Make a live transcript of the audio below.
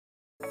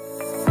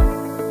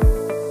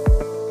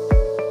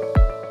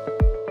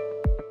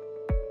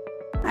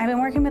I've been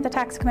working with the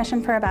Tax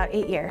Commission for about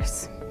 8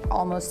 years.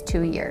 Almost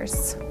 2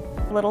 years.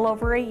 A little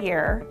over a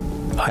year.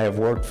 I have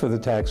worked for the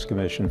Tax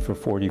Commission for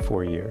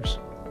 44 years.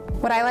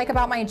 What I like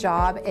about my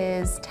job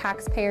is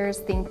taxpayers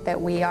think that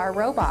we are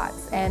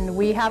robots and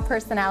we have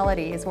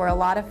personalities. We're a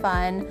lot of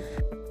fun.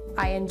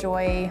 I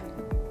enjoy,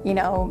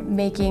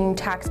 making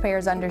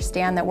taxpayers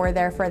understand that we're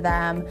there for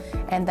them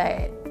and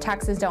that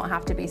taxes don't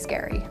have to be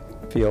scary.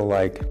 I feel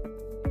like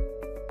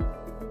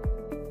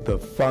the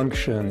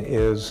function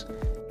is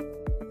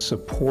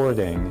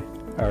supporting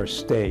our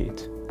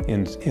state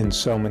in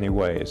so many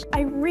ways.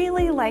 I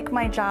really like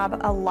my job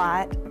a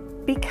lot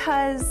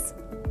because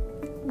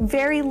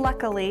very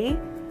luckily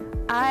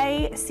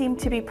I seem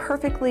to be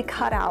perfectly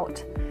cut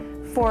out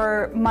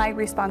for my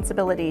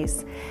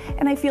responsibilities.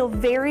 And I feel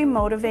very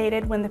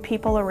motivated when the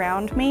people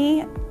around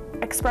me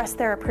express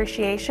their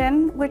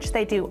appreciation, which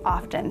they do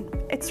often.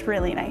 It's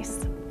really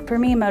nice. For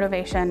me,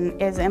 motivation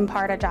is in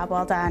part a job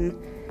well done,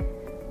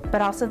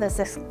 but also the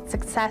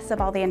success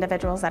of all the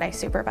individuals that I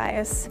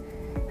supervise.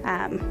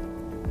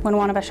 When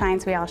one of us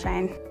shines, we all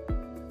shine.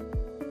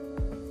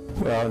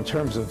 Well, in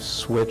terms of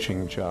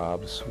switching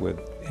jobs with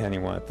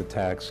anyone at the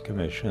Tax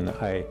Commission,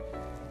 I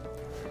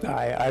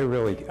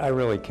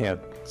really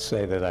can't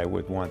say that I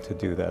would want to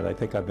do that. I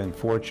think I've been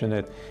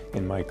fortunate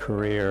in my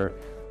career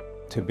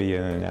to be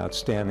in an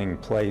outstanding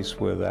place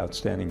with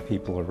outstanding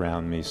people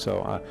around me,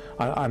 so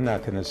I'm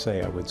not going to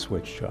say I would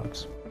switch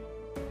jobs.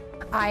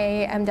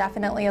 I am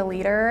definitely a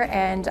leader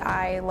and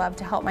I love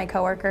to help my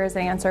coworkers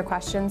and answer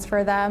questions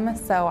for them,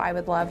 so I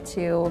would love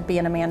to be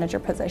in a manager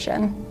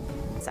position.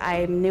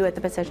 I'm new at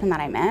the position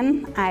that I'm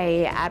in.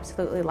 I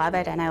absolutely love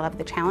it and I love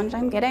the challenge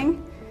I'm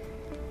getting.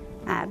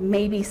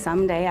 Maybe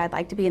someday I'd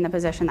like to be in the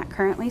position that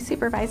currently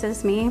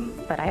supervises me,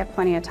 but I have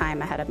plenty of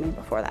time ahead of me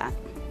before that.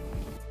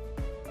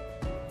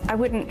 I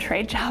wouldn't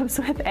trade jobs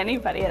with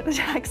anybody at the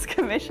Tax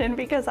Commission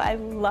because I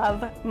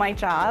love my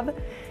job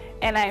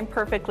and I'm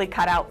perfectly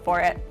cut out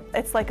for it.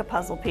 It's like a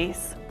puzzle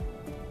piece.